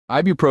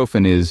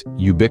Ibuprofen is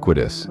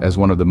ubiquitous as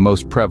one of the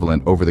most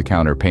prevalent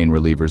over-the-counter pain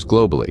relievers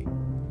globally,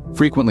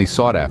 frequently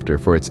sought after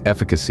for its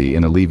efficacy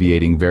in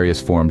alleviating various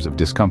forms of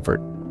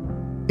discomfort.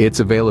 Its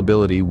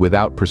availability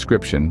without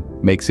prescription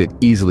makes it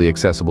easily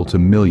accessible to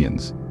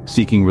millions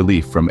seeking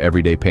relief from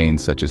everyday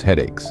pains such as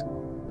headaches,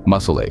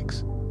 muscle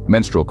aches,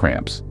 menstrual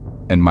cramps,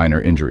 and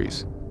minor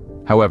injuries.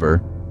 However,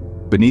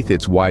 beneath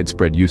its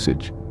widespread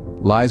usage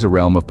lies a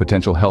realm of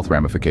potential health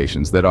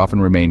ramifications that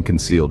often remain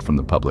concealed from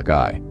the public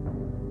eye.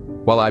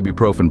 While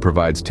ibuprofen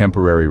provides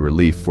temporary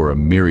relief for a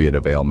myriad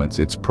of ailments,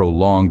 its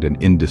prolonged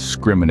and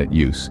indiscriminate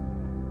use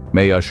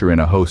may usher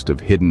in a host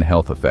of hidden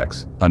health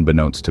effects,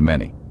 unbeknownst to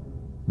many.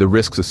 The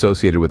risks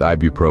associated with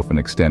ibuprofen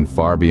extend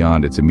far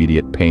beyond its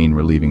immediate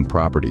pain-relieving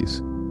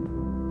properties.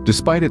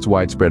 Despite its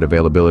widespread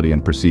availability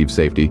and perceived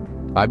safety,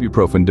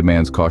 ibuprofen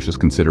demands cautious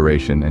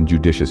consideration and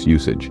judicious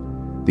usage.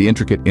 The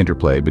intricate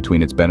interplay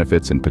between its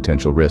benefits and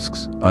potential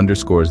risks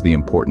underscores the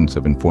importance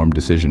of informed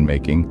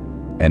decision-making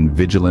and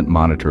vigilant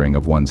monitoring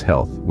of one's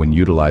health when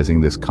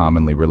utilizing this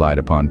commonly relied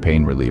upon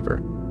pain reliever.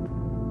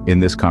 In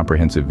this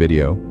comprehensive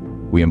video,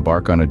 we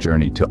embark on a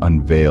journey to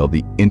unveil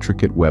the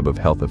intricate web of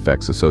health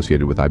effects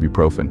associated with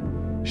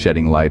ibuprofen,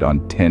 shedding light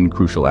on 10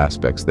 crucial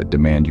aspects that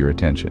demand your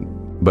attention.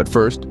 But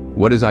first,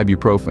 what is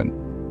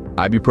ibuprofen?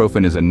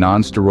 Ibuprofen is a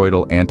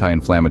non-steroidal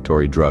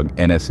anti-inflammatory drug,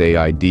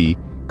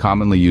 NSAID,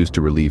 commonly used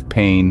to relieve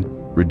pain,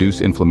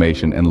 reduce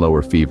inflammation, and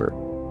lower fever.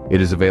 It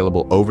is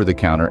available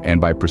over-the-counter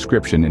and by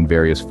prescription in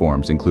various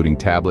forms, including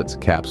tablets,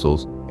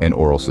 capsules, and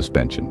oral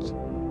suspensions.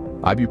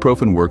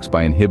 Ibuprofen works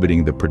by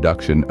inhibiting the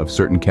production of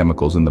certain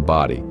chemicals in the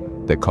body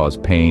that cause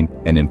pain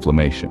and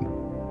inflammation.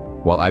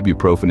 While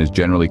ibuprofen is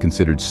generally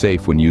considered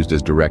safe when used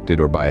as directed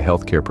or by a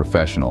healthcare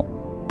professional,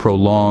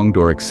 prolonged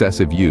or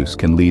excessive use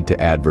can lead to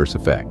adverse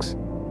effects.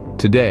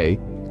 Today,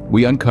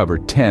 we uncover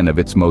 10 of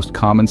its most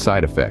common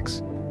side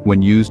effects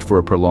when used for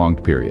a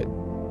prolonged period.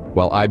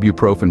 While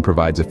ibuprofen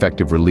provides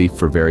effective relief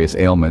for various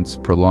ailments,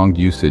 prolonged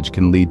usage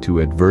can lead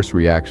to adverse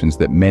reactions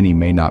that many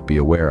may not be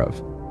aware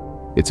of.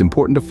 It's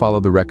important to follow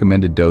the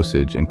recommended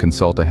dosage and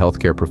consult a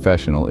healthcare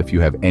professional if you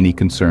have any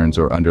concerns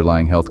or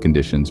underlying health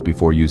conditions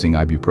before using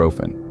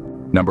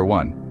ibuprofen. Number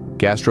 1.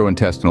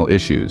 Gastrointestinal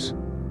issues.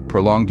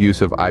 Prolonged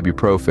use of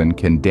ibuprofen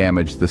can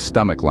damage the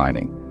stomach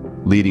lining,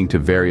 leading to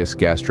various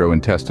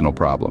gastrointestinal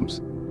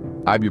problems.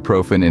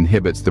 Ibuprofen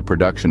inhibits the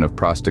production of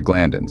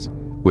prostaglandins,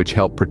 which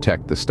help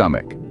protect the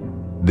stomach.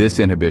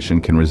 This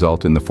inhibition can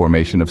result in the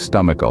formation of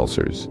stomach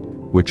ulcers,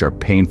 which are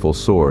painful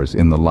sores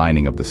in the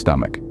lining of the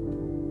stomach.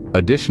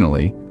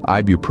 Additionally,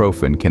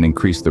 ibuprofen can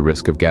increase the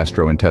risk of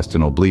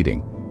gastrointestinal bleeding,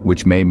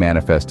 which may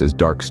manifest as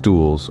dark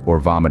stools or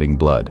vomiting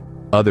blood.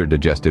 Other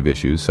digestive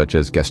issues, such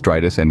as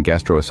gastritis and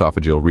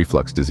gastroesophageal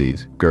reflux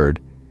disease, GERD,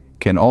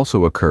 can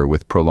also occur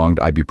with prolonged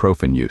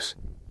ibuprofen use.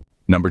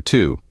 Number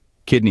 2.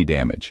 Kidney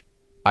damage.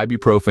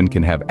 Ibuprofen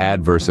can have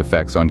adverse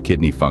effects on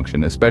kidney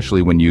function,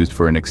 especially when used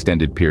for an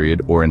extended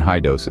period or in high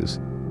doses.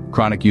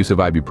 Chronic use of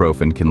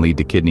ibuprofen can lead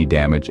to kidney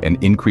damage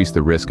and increase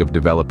the risk of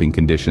developing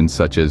conditions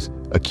such as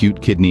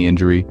acute kidney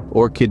injury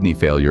or kidney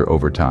failure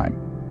over time.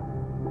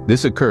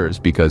 This occurs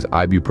because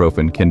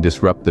ibuprofen can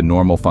disrupt the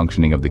normal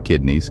functioning of the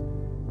kidneys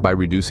by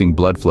reducing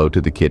blood flow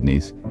to the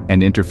kidneys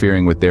and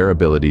interfering with their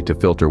ability to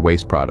filter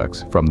waste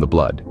products from the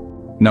blood.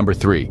 Number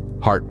 3.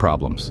 Heart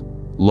problems.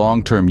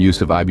 Long-term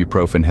use of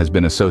ibuprofen has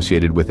been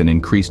associated with an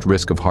increased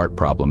risk of heart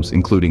problems,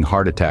 including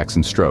heart attacks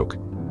and stroke.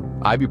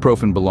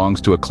 Ibuprofen belongs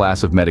to a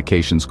class of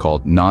medications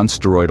called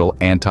non-steroidal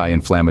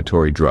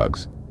anti-inflammatory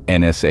drugs,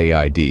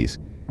 NSAIDs,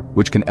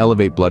 which can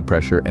elevate blood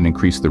pressure and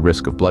increase the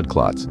risk of blood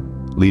clots,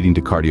 leading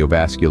to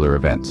cardiovascular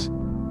events.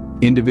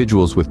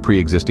 Individuals with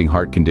pre-existing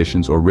heart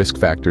conditions or risk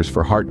factors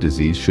for heart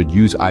disease should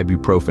use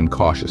ibuprofen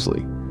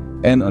cautiously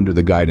and under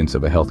the guidance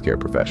of a healthcare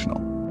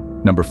professional.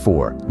 Number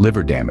 4.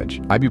 Liver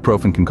damage.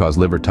 Ibuprofen can cause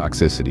liver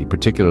toxicity,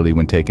 particularly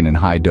when taken in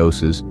high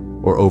doses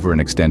or over an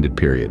extended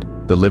period.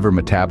 The liver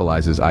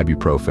metabolizes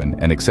ibuprofen,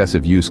 and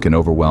excessive use can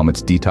overwhelm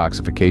its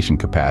detoxification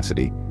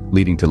capacity,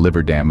 leading to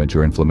liver damage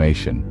or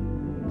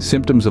inflammation.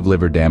 Symptoms of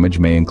liver damage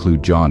may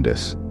include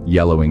jaundice,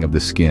 yellowing of the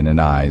skin and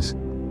eyes,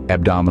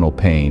 abdominal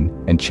pain,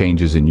 and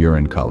changes in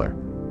urine color.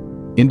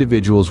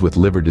 Individuals with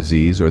liver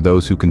disease or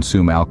those who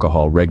consume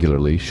alcohol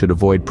regularly should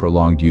avoid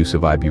prolonged use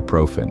of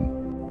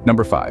ibuprofen.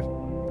 Number 5.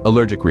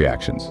 Allergic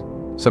reactions.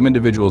 Some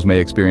individuals may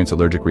experience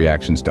allergic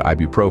reactions to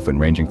ibuprofen,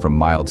 ranging from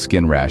mild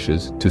skin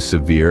rashes to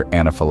severe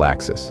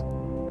anaphylaxis.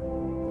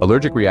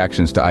 Allergic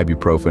reactions to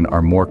ibuprofen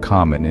are more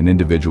common in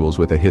individuals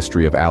with a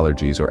history of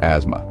allergies or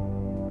asthma.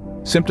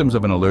 Symptoms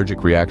of an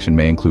allergic reaction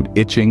may include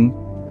itching,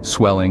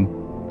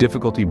 swelling,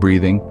 difficulty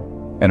breathing,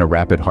 and a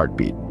rapid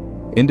heartbeat.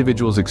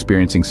 Individuals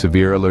experiencing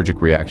severe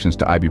allergic reactions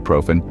to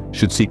ibuprofen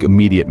should seek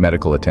immediate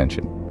medical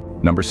attention.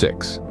 Number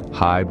 6.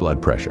 High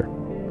blood pressure.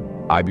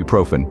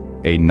 Ibuprofen,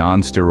 a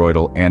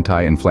non-steroidal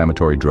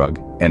anti-inflammatory drug,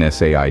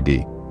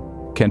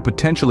 NSAID, can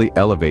potentially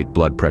elevate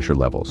blood pressure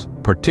levels,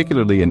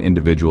 particularly in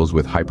individuals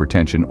with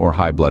hypertension or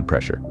high blood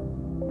pressure.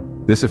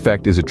 This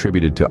effect is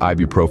attributed to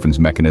ibuprofen's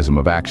mechanism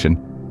of action,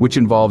 which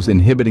involves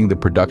inhibiting the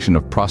production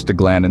of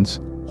prostaglandins,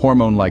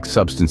 hormone-like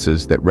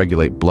substances that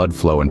regulate blood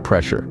flow and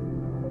pressure.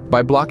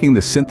 By blocking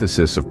the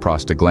synthesis of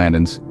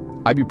prostaglandins,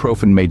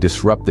 ibuprofen may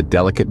disrupt the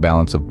delicate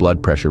balance of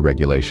blood pressure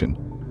regulation,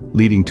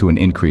 leading to an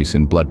increase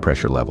in blood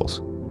pressure levels.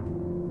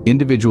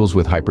 Individuals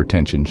with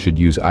hypertension should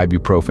use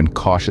ibuprofen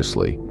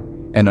cautiously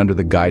and under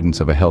the guidance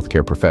of a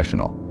healthcare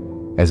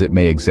professional, as it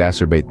may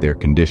exacerbate their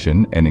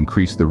condition and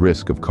increase the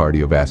risk of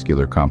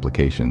cardiovascular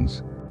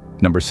complications.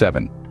 Number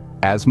 7.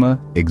 Asthma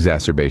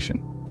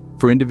exacerbation.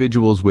 For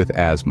individuals with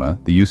asthma,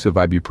 the use of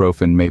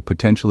ibuprofen may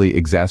potentially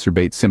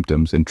exacerbate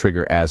symptoms and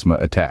trigger asthma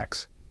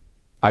attacks.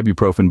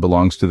 Ibuprofen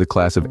belongs to the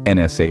class of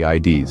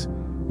NSAIDs,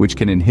 which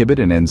can inhibit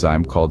an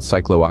enzyme called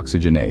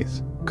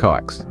cyclooxygenase,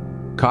 COX.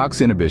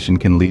 COX inhibition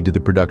can lead to the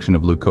production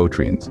of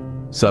leukotrienes,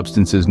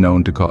 substances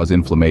known to cause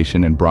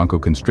inflammation and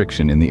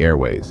bronchoconstriction in the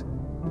airways.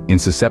 In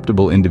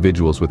susceptible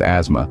individuals with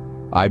asthma,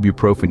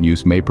 ibuprofen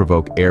use may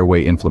provoke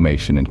airway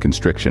inflammation and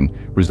constriction,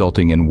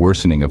 resulting in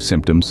worsening of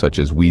symptoms such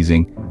as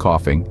wheezing,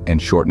 coughing,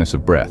 and shortness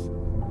of breath.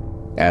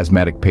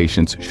 Asthmatic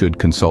patients should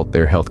consult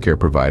their healthcare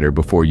provider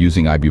before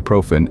using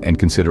ibuprofen and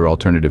consider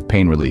alternative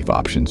pain relief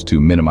options to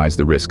minimize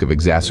the risk of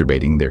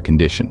exacerbating their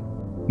condition.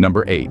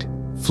 Number 8.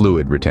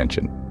 Fluid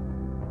retention.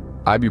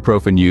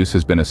 Ibuprofen use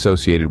has been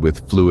associated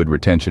with fluid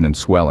retention and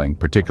swelling,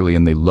 particularly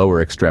in the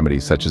lower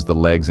extremities such as the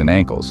legs and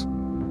ankles.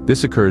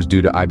 This occurs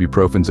due to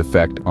ibuprofen's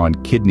effect on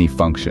kidney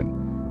function,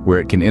 where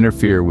it can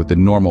interfere with the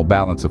normal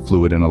balance of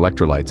fluid and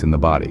electrolytes in the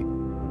body.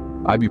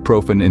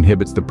 Ibuprofen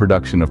inhibits the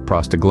production of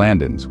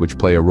prostaglandins, which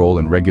play a role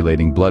in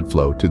regulating blood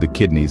flow to the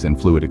kidneys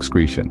and fluid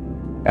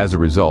excretion. As a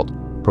result,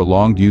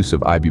 prolonged use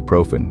of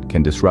ibuprofen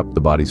can disrupt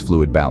the body's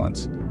fluid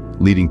balance,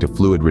 leading to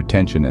fluid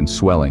retention and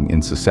swelling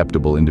in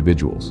susceptible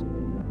individuals.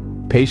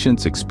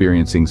 Patients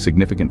experiencing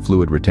significant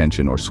fluid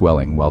retention or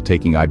swelling while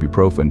taking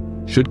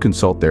ibuprofen should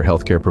consult their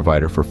healthcare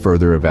provider for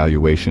further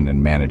evaluation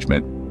and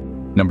management.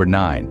 Number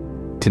 9.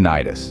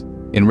 Tinnitus.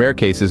 In rare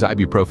cases,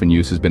 ibuprofen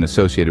use has been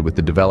associated with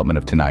the development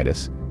of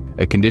tinnitus,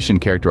 a condition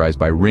characterized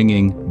by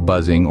ringing,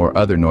 buzzing, or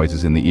other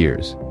noises in the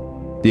ears.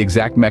 The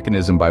exact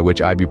mechanism by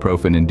which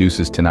ibuprofen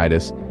induces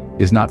tinnitus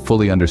is not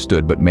fully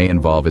understood but may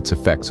involve its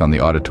effects on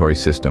the auditory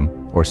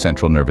system or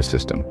central nervous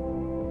system.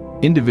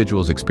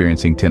 Individuals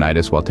experiencing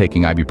tinnitus while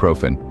taking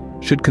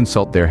ibuprofen should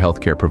consult their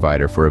healthcare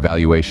provider for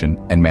evaluation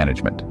and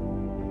management.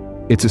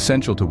 It's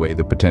essential to weigh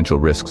the potential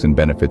risks and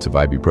benefits of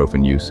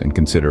ibuprofen use and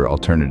consider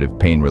alternative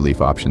pain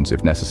relief options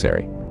if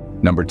necessary.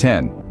 Number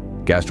 10.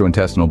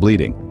 Gastrointestinal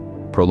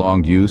bleeding.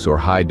 Prolonged use or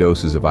high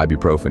doses of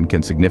ibuprofen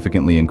can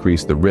significantly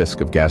increase the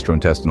risk of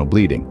gastrointestinal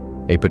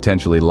bleeding, a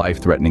potentially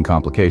life-threatening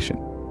complication.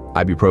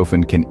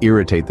 Ibuprofen can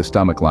irritate the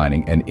stomach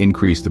lining and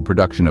increase the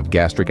production of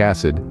gastric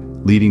acid,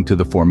 leading to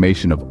the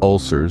formation of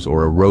ulcers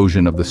or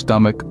erosion of the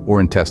stomach or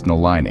intestinal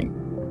lining.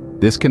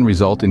 This can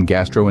result in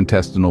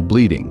gastrointestinal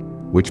bleeding,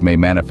 which may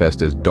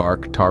manifest as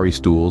dark, tarry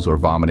stools or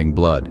vomiting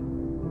blood.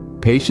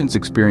 Patients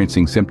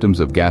experiencing symptoms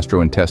of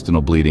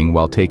gastrointestinal bleeding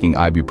while taking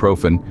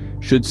ibuprofen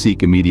should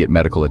seek immediate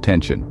medical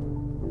attention.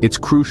 It's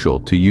crucial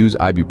to use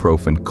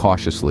ibuprofen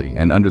cautiously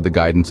and under the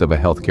guidance of a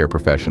healthcare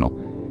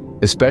professional,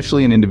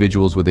 especially in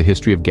individuals with a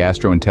history of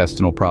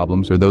gastrointestinal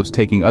problems or those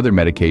taking other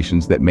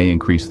medications that may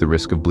increase the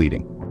risk of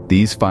bleeding.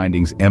 These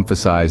findings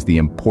emphasize the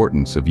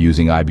importance of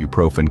using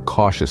ibuprofen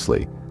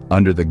cautiously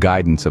under the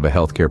guidance of a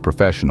healthcare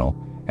professional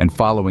and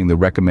following the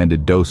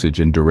recommended dosage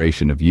and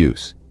duration of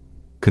use.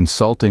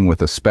 Consulting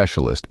with a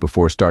specialist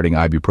before starting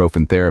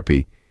ibuprofen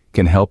therapy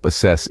can help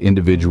assess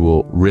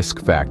individual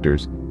risk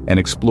factors and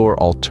explore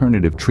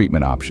alternative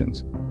treatment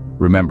options.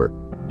 Remember,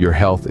 your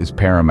health is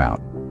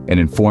paramount, and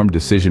informed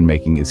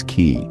decision-making is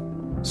key.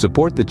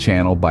 Support the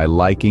channel by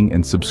liking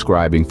and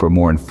subscribing for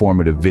more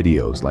informative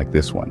videos like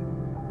this one.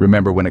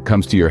 Remember, when it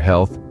comes to your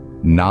health,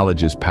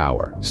 knowledge is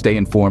power. Stay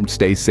informed,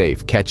 stay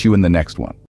safe. Catch you in the next one.